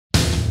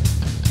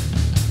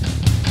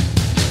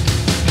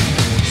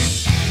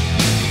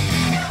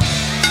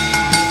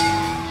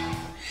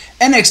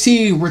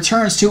NXT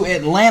returns to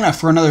Atlanta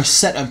for another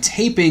set of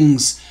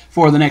tapings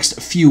for the next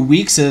few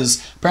weeks,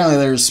 as apparently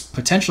there's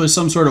potentially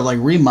some sort of like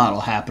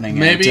remodel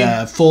happening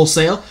at Full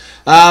Sail.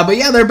 But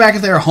yeah, they're back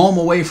at their home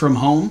away from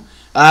home.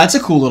 It's a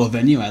cool little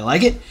venue. I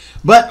like it.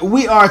 But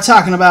we are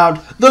talking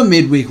about the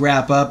midweek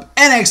wrap-up,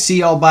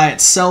 NXT all by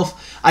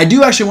itself. I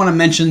do actually want to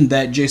mention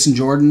that Jason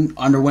Jordan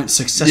underwent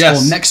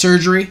successful neck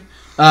surgery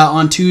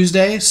on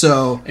Tuesday.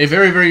 So a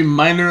very, very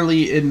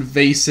minorly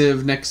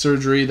invasive neck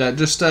surgery that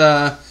just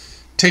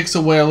takes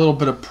away a little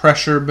bit of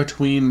pressure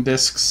between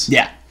discs.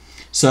 Yeah.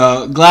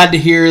 So glad to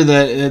hear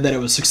that it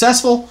was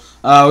successful.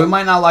 We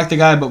might not like the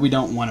guy, but we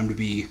don't want him to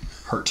be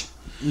hurt.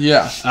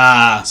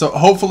 Yeah. So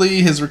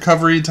hopefully his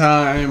recovery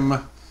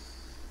time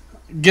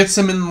gets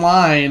him in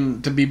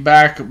line to be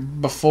back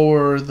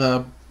before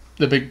the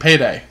big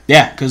payday.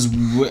 Yeah, because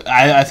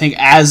I think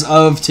as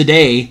of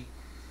today,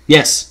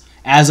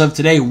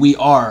 we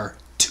are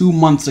 2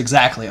 months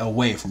exactly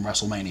away from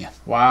WrestleMania.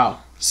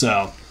 Wow.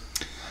 So,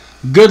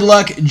 good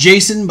luck,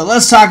 Jason. But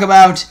let's talk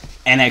about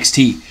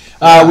NXT.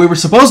 We were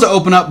supposed to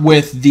open up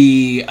with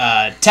the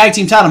tag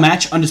team title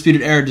match,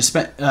 Undisputed Era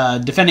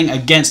defending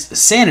against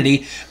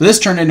Sanity. But this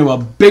turned into a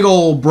big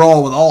old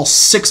brawl with all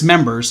 6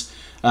 members,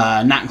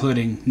 not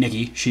including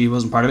Nikki. She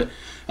wasn't part of it.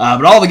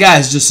 But all the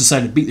guys just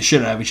decided to beat the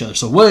shit out of each other.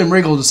 So William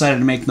Regal decided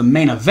to make the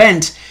main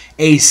event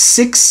a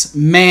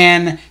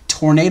 6-man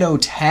tornado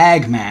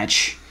tag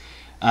match.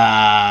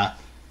 And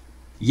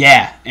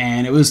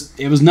it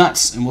was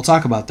nuts, and we'll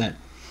talk about that.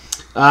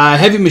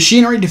 Heavy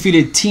Machinery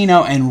defeated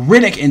Tino and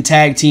Riddick in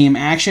tag team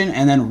action,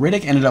 and then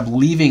Riddick ended up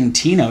leaving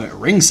Tino at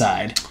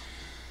ringside.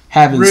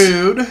 Having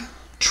rude.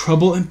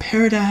 Trouble in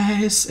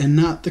paradise, and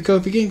not the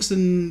Kofi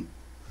Kingston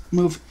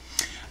move.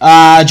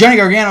 Johnny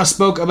Gargano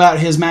spoke about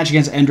his match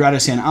against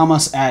Andrade Cien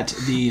Almas at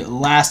the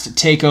last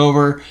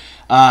takeover,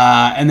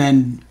 and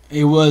then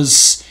it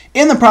was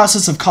in the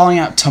process of calling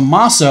out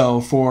Tommaso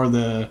for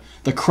the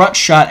crutch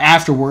shot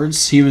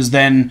afterwards. He was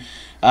then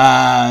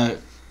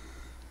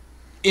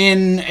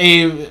in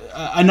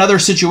another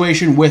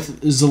situation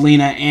with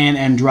Zelina and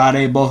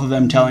Andrade, both of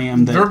them telling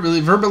him that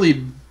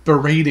verbally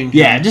berating him.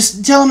 Yeah,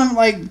 just telling him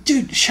like,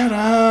 dude, shut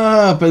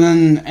up.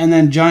 And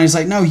then Johnny's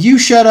like, no, you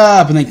shut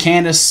up. And then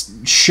Candice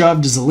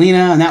shoved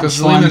Zelina, and that was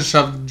fun. Zelina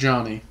shoved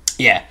Johnny.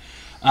 Yeah.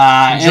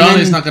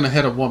 Johnny's not going to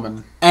hit a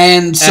woman.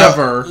 And so,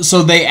 ever.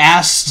 So they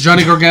asked...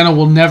 Johnny Gargano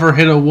will never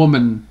hit a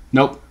woman.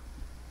 Nope.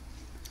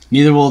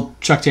 Neither will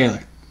Chuck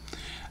Taylor.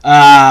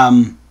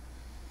 That's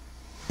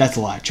a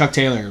lie. Chuck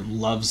Taylor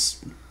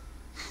loves...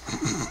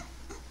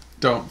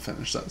 Don't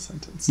finish that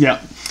sentence.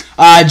 Yeah.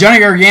 Johnny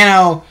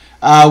Gargano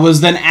was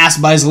then asked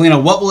by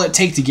Zelina, what will it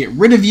take to get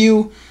rid of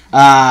you?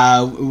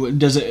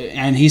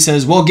 And he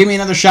says, well, give me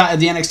another shot at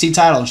the NXT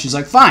title. And she's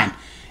like, fine.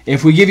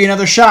 If we give you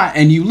another shot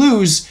and you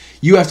lose,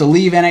 you have to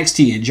leave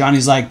NXT. And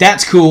Johnny's like,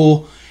 that's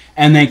cool.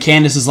 And then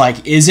Candice is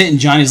like, is it? And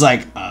Johnny's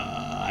like,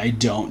 I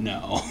don't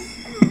know.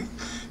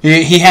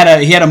 he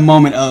had a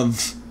moment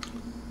of,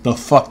 the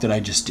fuck did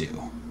I just do?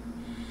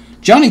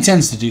 Johnny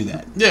tends to do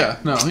that. Yeah,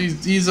 no,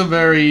 he's a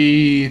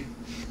very...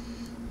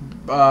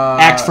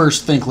 act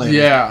first, think later.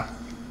 Yeah.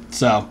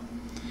 So,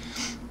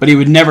 but he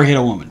would never hit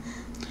a woman.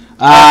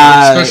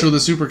 Especially with a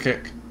super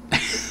kick.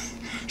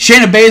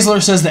 Shayna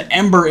Baszler says that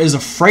Ember is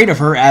afraid of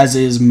her, as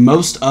is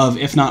most of,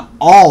 if not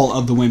all,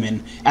 of the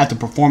women at the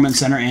Performance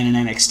Center and in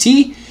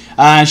NXT.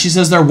 She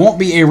says there won't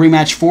be a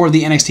rematch for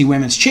the NXT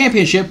Women's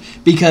Championship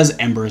because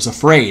Ember is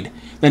afraid.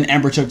 Then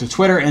Ember took to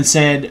Twitter and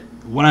said,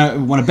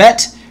 want to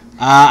bet?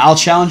 I'll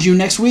challenge you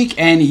next week,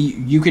 and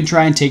you can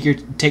try and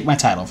take my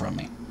title from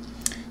me.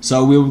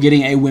 So we will be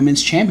getting a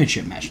Women's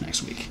Championship match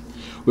next week.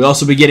 We'll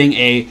also be getting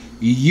a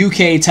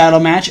UK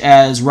title match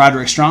as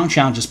Roderick Strong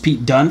challenges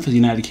Pete Dunne for the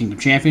United Kingdom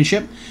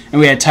Championship.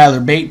 And we had Tyler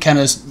Bate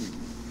was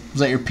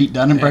that your Pete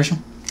Dunne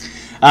impression?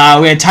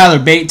 Yeah. We had Tyler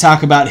Bate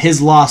talk about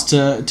his loss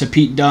to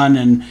Pete Dunne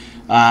and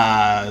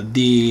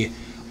the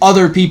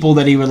other people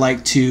that he would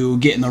like to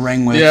get in the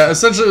ring with. Yeah,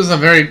 essentially it was a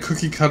very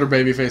cookie-cutter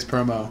babyface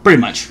promo.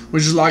 Pretty much.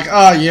 Which is like,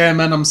 oh yeah,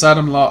 man, I'm sad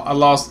I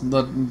lost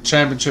the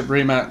championship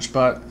rematch,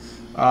 but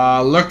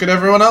look at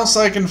everyone else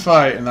I can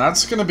fight, and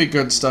that's going to be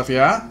good stuff,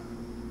 yeah?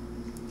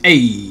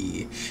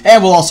 Hey.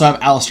 And we'll also have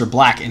Aleister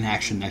Black in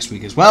action next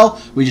week as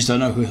well. We just don't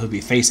know who he'll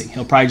be facing.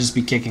 He'll probably just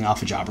be kicking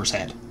off a jobber's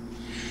head.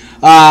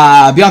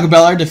 Bianca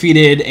Belair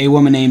defeated a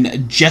woman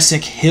named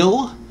Jessica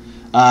Hill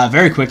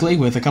very quickly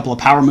with a couple of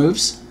power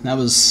moves. That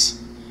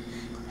was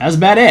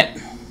about it.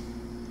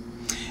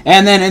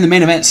 And then in the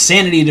main event,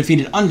 Sanity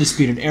defeated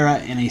Undisputed Era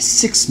in a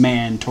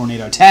 6-man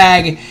tornado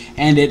tag,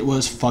 and it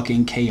was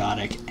fucking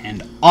chaotic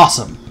and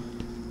awesome.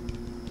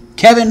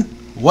 Kevin,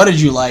 what did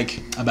you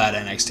like about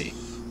NXT?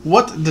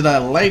 What did I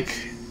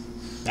like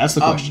That's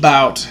the question.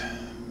 About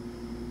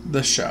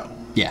the show?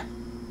 Yeah,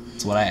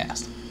 that's what I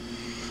asked.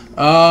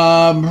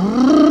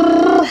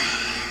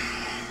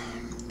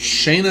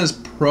 Shayna's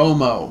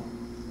promo.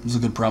 It was a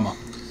good promo.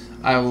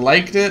 I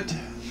liked it.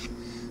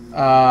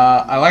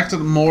 I liked it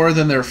more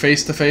than their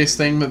face-to-face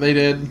thing that they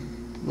did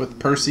with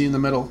Percy in the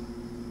middle.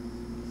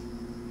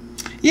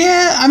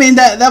 Yeah, I mean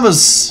that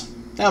was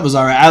That was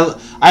alright.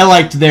 I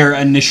liked their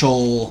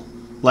initial,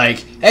 like,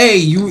 hey,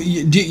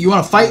 you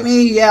want to fight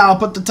me? Yeah, I'll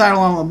put the title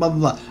on, blah,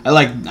 blah, blah. I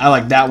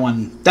like that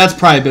one. That's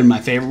probably been my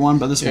favorite one,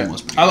 but this one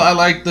was pretty good. I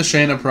like the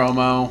Shayna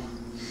promo.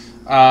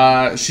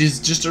 She's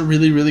just a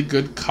really, really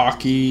good,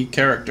 cocky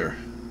character.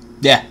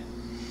 Yeah.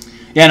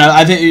 Yeah, no,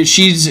 I think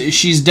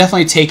she's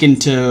definitely taken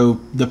to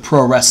the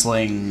pro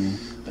wrestling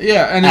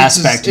and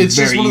aspect. It's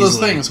just one of those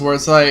easily. things where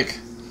it's like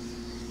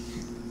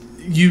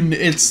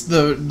it's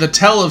the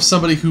tell of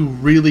somebody who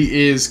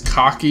really is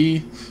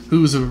cocky,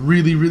 who's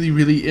really, really,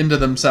 really into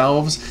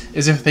themselves,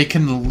 is if they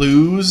can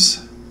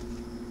lose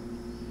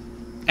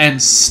and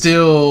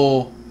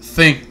still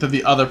think that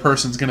the other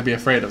person's going to be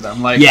afraid of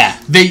them. Like,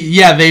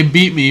 they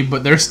beat me,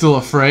 but they're still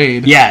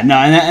afraid. Yeah, no,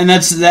 and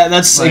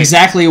that's like,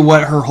 exactly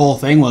what her whole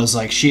thing was.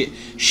 Like, she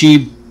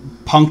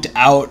punked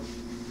out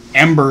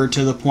Ember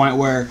to the point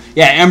where,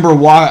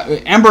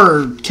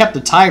 Ember kept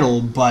the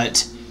title,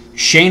 but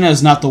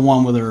Shayna's not the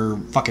one with her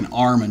fucking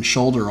arm and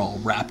shoulder all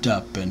wrapped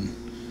up. And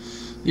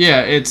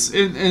yeah,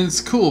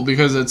 it's cool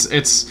because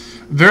it's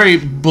very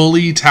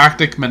bully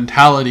tactic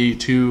mentality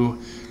to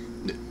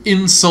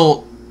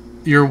insult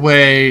your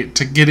way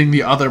to getting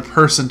the other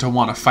person to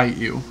want to fight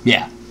you.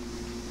 Yeah,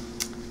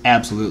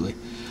 absolutely.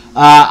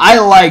 I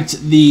liked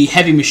the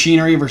Heavy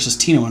Machinery versus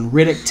Tino and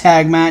Riddick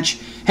tag match.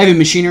 Heavy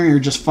Machinery are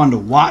just fun to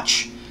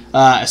watch,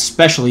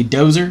 especially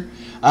Dozer.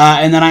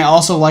 And then I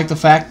also like the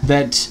fact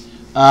that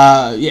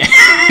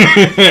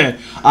I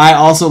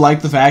also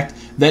like the fact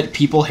that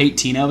people hate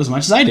Tino as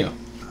much as I do.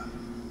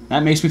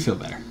 That makes me feel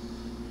better.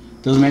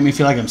 Doesn't make me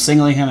feel like I'm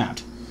singling him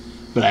out,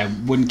 but I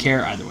wouldn't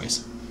care either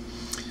ways.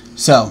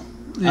 So.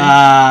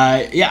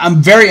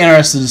 I'm very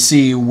interested to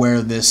see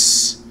where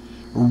this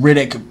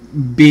Riddick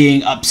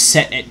being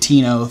upset at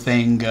Tino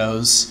thing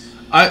goes.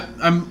 I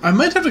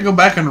might have to go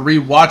back and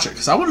rewatch it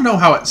because I want to know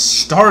how it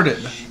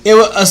started. It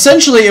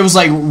was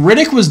like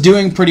Riddick was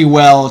doing pretty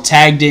well,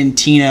 tagged in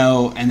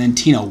Tino, and then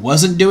Tino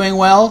wasn't doing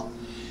well,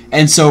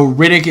 and so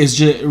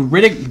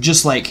Riddick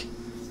just like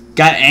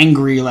got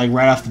angry like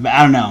right off the bat.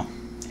 I don't know.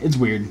 It's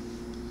weird.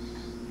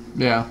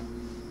 Yeah.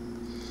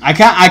 I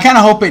kind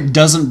of hope it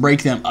doesn't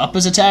break them up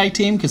as a tag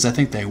team because I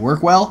think they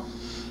work well.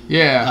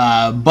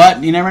 Yeah.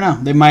 But you never know.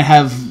 They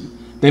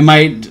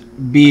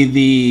might be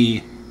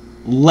the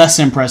less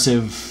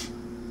impressive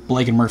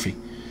Blake and Murphy.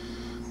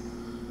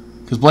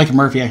 Because Blake and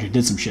Murphy actually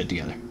did some shit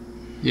together.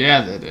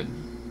 Yeah, they did.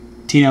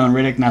 Tino and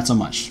Riddick, not so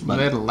much. But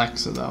they had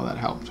Alexa, though. That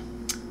helped.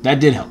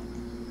 That did help.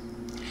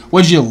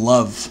 What did you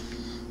love?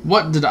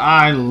 What did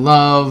I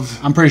love?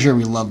 I'm pretty sure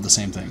we loved the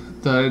same thing.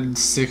 The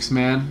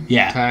 6-man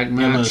tag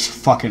match. It was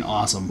fucking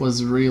awesome.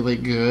 Was really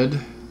good.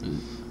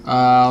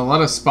 A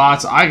lot of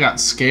spots. I got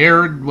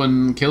scared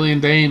when Killian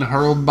Dane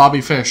hurled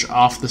Bobby Fish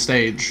off the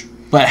stage.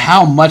 But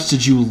how much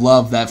did you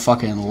love that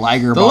fucking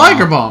Liger Bomb? The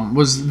Liger Bomb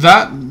was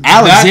that.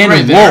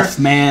 Alexander that right Wolf,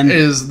 man.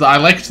 I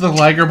liked the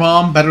Liger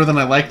Bomb better than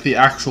I liked the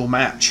actual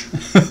match.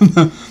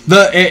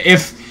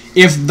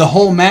 If the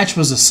whole match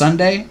was a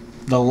Sunday,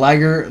 the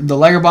Liger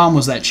Bomb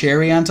was that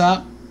cherry on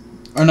top.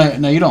 Or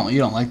no, you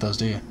don't like those,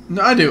 do you?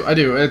 No, I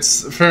do.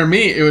 It's for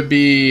me. It would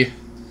be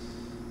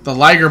the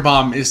Liger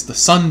Bomb is the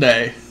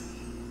Sunday.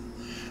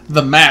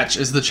 The match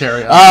is the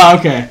cherry. Oh,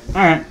 okay,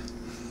 all right.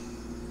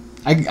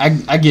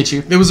 I get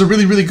you. It was a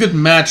really, really good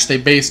match. They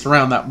based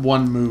around that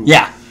one move.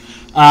 Yeah,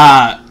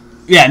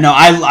 No,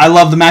 I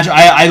love the match.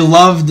 I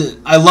loved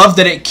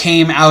that it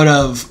came out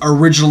of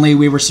originally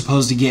we were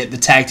supposed to get the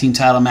tag team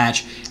title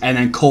match and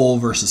then Cole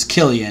versus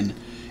Killian.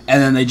 And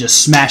then they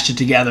just smashed it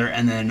together,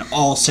 and then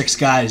all 6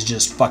 guys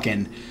just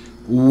fucking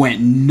went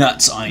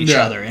nuts on each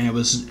other, and it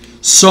was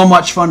so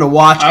much fun to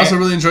watch. I also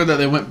really enjoyed that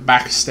they went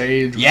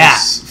backstage. Which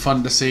was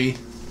fun to see.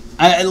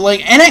 Like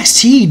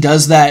NXT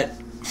does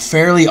that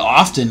fairly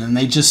often, and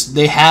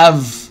they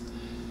have.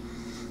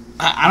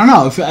 I don't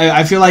know.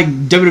 I feel like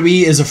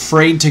WWE is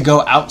afraid to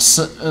go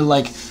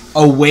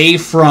away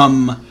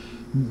from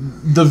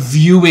the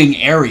viewing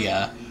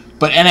area,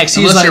 but NXT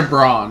unless is you're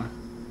Braun.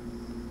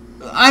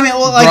 I mean,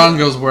 Braun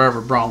goes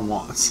wherever Braun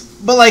wants.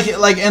 But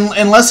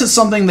unless it's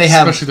something they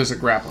have, especially there's a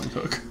grappling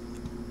hook.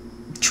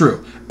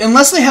 True.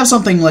 Unless they have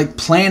something like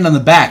planned on the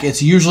back,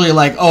 it's usually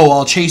like, oh,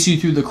 I'll chase you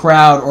through the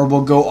crowd, or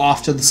we'll go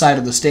off to the side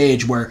of the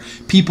stage where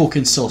people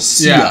can still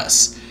see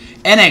us.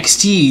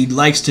 NXT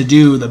likes to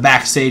do the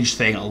backstage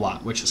thing a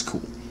lot, which is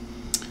cool.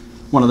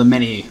 One of the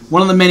many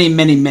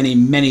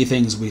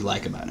things we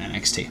like about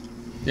NXT.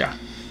 Yeah.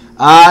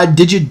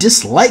 Did you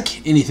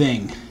dislike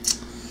anything?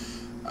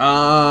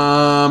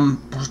 No.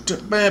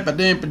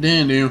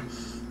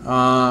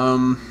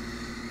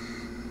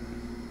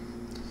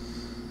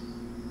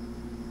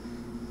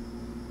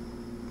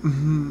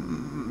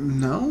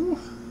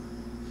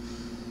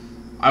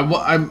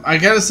 I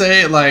gotta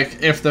say, like,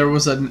 if there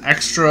was an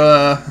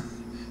extra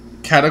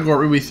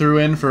category we threw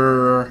in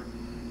for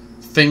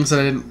things that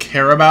I didn't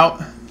care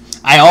about,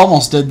 I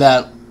almost did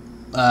that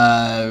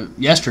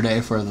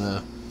yesterday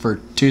for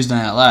Tuesday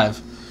Night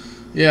Live.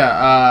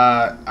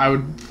 Yeah,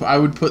 I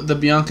would put the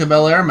Bianca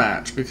Belair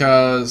match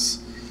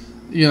because,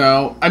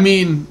 I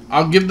mean,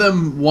 I'll give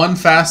them one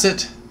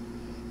facet.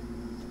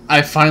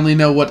 I finally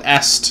know what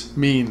est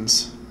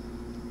means.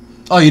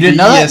 Oh, you didn't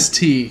know that?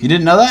 EST. You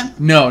didn't know that?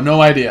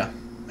 No idea.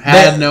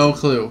 Had no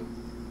clue.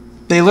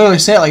 They literally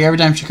say it like every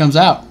time she comes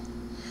out.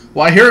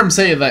 Well, I hear him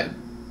say that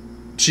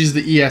she's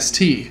the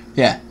EST.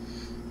 Yeah.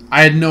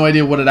 I had no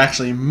idea what it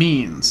actually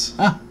means.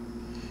 Oh.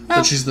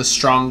 That she's the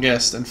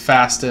strongest and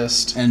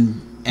fastest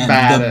and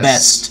baddest. the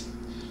best.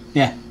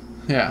 Yeah.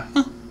 Yeah.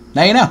 Huh.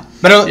 Now you know.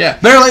 Better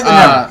late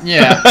than never.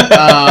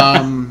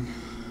 Yeah.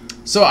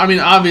 So, I mean,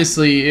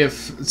 obviously,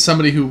 if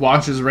somebody who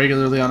watches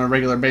regularly on a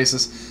regular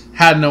basis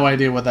had no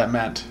idea what that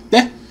meant,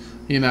 Yeah.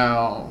 you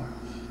know,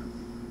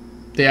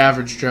 the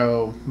average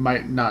Joe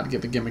might not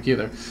get the gimmick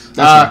either. That's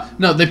right.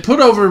 No, they put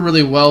over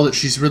really well that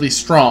she's really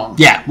strong.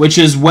 Yeah, which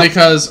is what...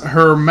 Because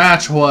her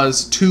match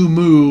was 2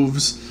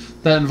 moves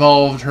that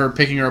involved her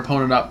picking her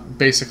opponent up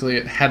basically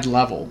at head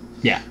level.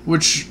 Yeah.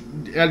 Which,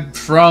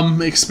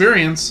 from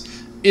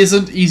experience,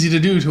 isn't easy to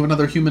do to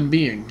another human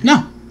being.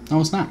 No,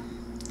 it's not.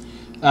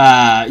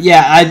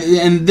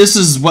 And this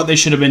is what they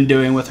should have been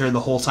doing with her the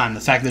whole time. The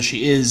fact that she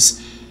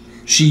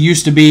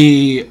used to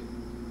be,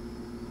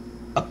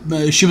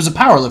 she was a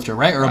power lifter,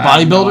 right, or a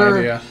bodybuilder. No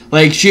idea.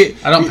 Like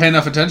I don't pay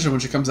enough attention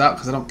when she comes out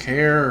because I don't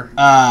care.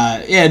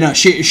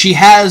 She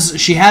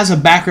has a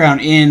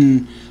background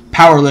in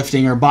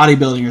powerlifting or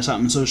bodybuilding or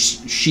something. So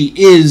she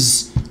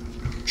is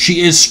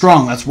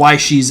strong. That's why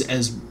she's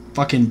as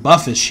fucking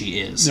buff as she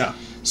is. Yeah.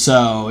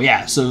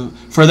 So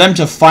for them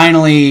to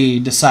finally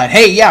decide,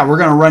 hey, yeah, we're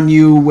going to run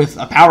you with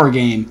a power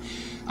game,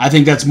 I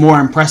think that's more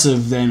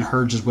impressive than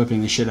her just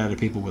whipping the shit out of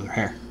people with her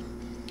hair.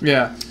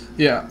 Yeah.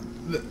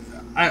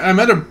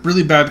 I'm at a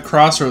really bad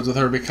crossroads with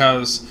her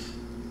because,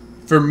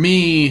 for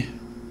me,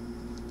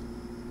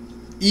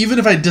 even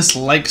if I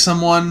dislike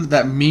someone,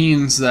 that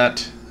means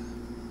that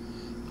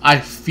I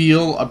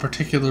feel a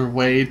particular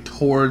way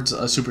towards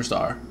a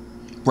superstar.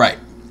 Right.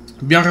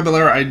 Bianca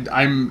Belair,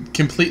 I'm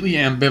completely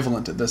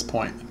ambivalent at this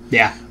point.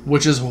 Yeah.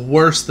 Which is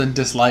worse than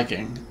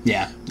disliking.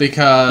 Yeah.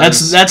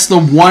 Because that's the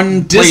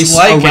one place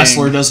a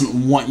wrestler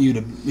doesn't want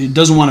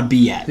to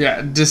be at.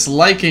 Yeah,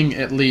 disliking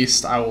at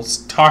least I will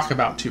talk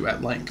about to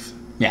at length.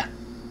 Yeah.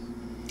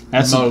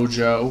 That's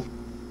Mojo.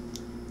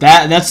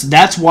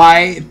 That's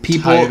why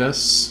people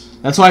Titus.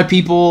 That's why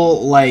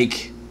people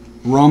like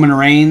Roman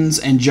Reigns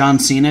and John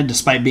Cena,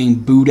 despite being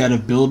booed out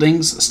of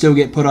buildings, still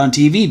get put on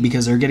TV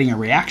because they're getting a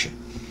reaction.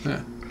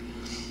 Yeah.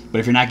 But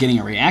if you're not getting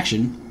a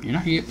reaction, you're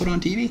not going to get put on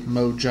TV.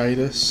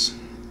 Mojitis.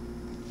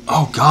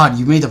 Oh, God,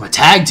 you made them a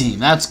tag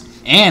team.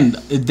 And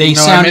they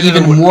sound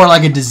even more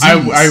like a disease.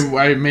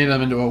 I made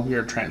them into a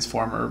weird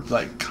Transformer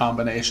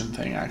combination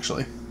thing,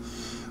 actually.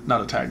 Not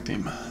a tag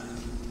team.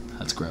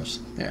 That's gross.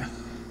 Yeah.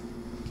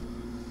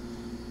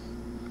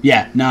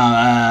 Yeah, no,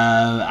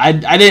 I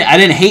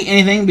didn't hate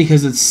anything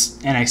because it's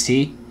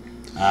NXT.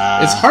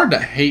 It's hard to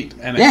hate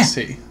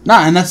NXT. Yeah. No,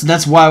 and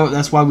that's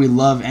why we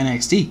love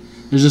NXT.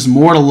 There's just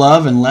more to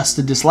love and less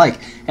to dislike.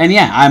 And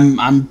yeah,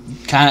 I'm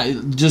kind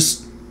of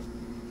just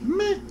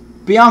meh.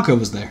 Bianca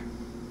was there.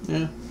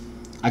 Yeah.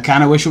 I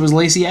kind of wish it was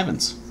Lacey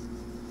Evans.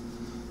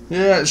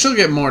 Yeah, she'll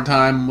get more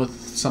time with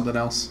something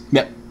else.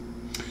 Yep.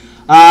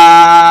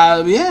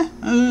 Yeah.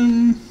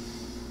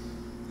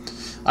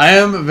 I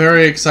am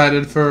very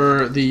excited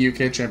for the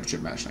UK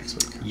Championship match next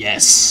week.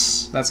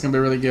 Yes. That's going to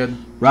be really good.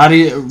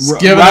 Roddy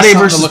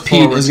versus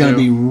Pete is going to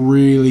be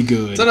really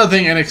good. It's another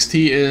thing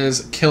NXT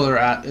is killer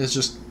at, is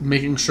just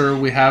making sure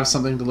we have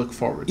something to look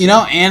forward to. You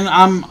know, and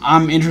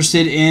I'm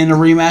interested in a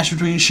rematch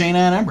between Shayna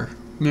and Ember.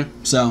 Yeah.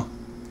 So.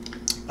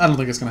 I don't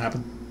think it's going to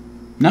happen.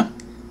 No?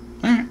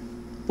 Alright.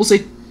 We'll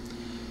see.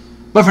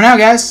 But for now,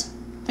 guys,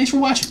 thanks for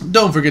watching.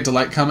 Don't forget to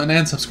like, comment,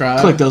 and subscribe.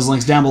 Click those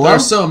links down below. There are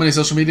so many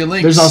social media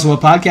links. There's also a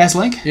podcast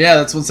link. Yeah,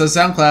 that's what says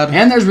SoundCloud.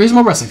 And there's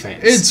Reasonable Wrestling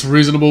Fans. It's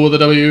reasonable with a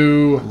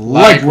W.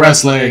 Like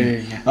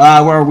wrestling.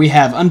 Where we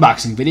have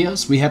unboxing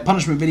videos, we have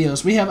punishment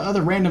videos, we have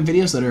other random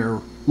videos that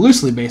are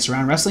loosely based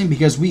around wrestling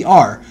because we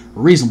are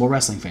Reasonable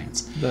Wrestling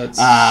Fans. That's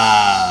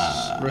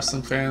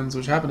wrestling fans,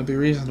 which happen to be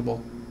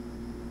reasonable.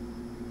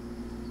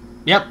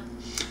 Yep.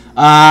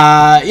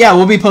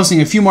 We'll be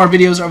posting a few more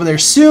videos over there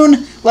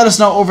soon. Let us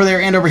know over there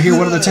and over here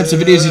what other types of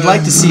videos you'd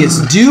like to see us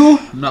do.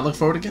 I'm not looking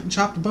forward to getting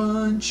chopped a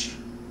bunch.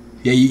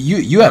 Yeah,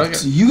 you have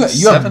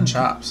 7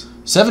 chops.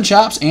 7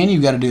 chops, and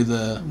you got to do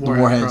the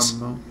warheads.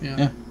 Promo,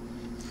 yeah.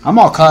 I'm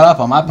all caught up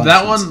on my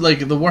punishments. That one,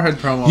 like the warhead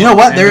promo. You know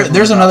what?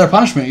 There's another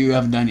punishment you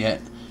haven't done yet.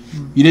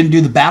 You didn't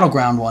do the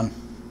battleground one.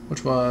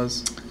 Which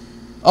was?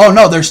 Oh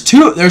no, there's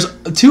two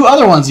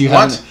other ones you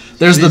haven't.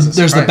 There's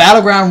Jesus the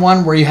battleground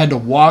one where you had to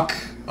walk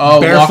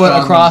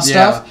barefoot across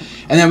stuff,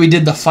 and then we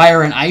did the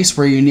fire and ice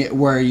where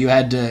you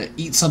had to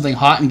eat something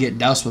hot and get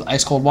doused with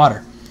ice cold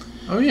water.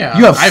 Oh yeah,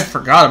 I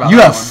forgot about.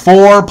 You have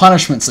 4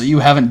 punishments that you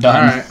haven't done.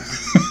 All right.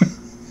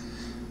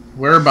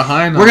 We're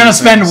behind. We're gonna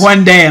spend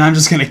one day, and I'm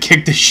just gonna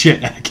kick the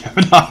shit out of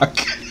Kevin Hawk.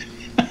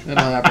 It'll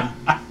happen.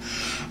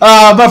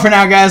 But for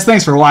now, guys,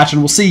 thanks for watching.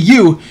 We'll see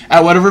you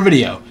at whatever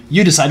video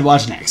you decide to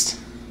watch next.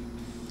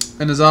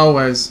 And as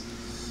always,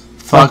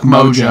 fuck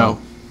Mojo.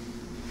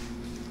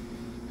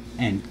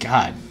 And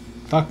God,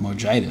 fuck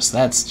Mojitis.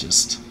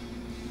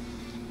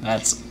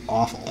 That's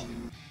awful.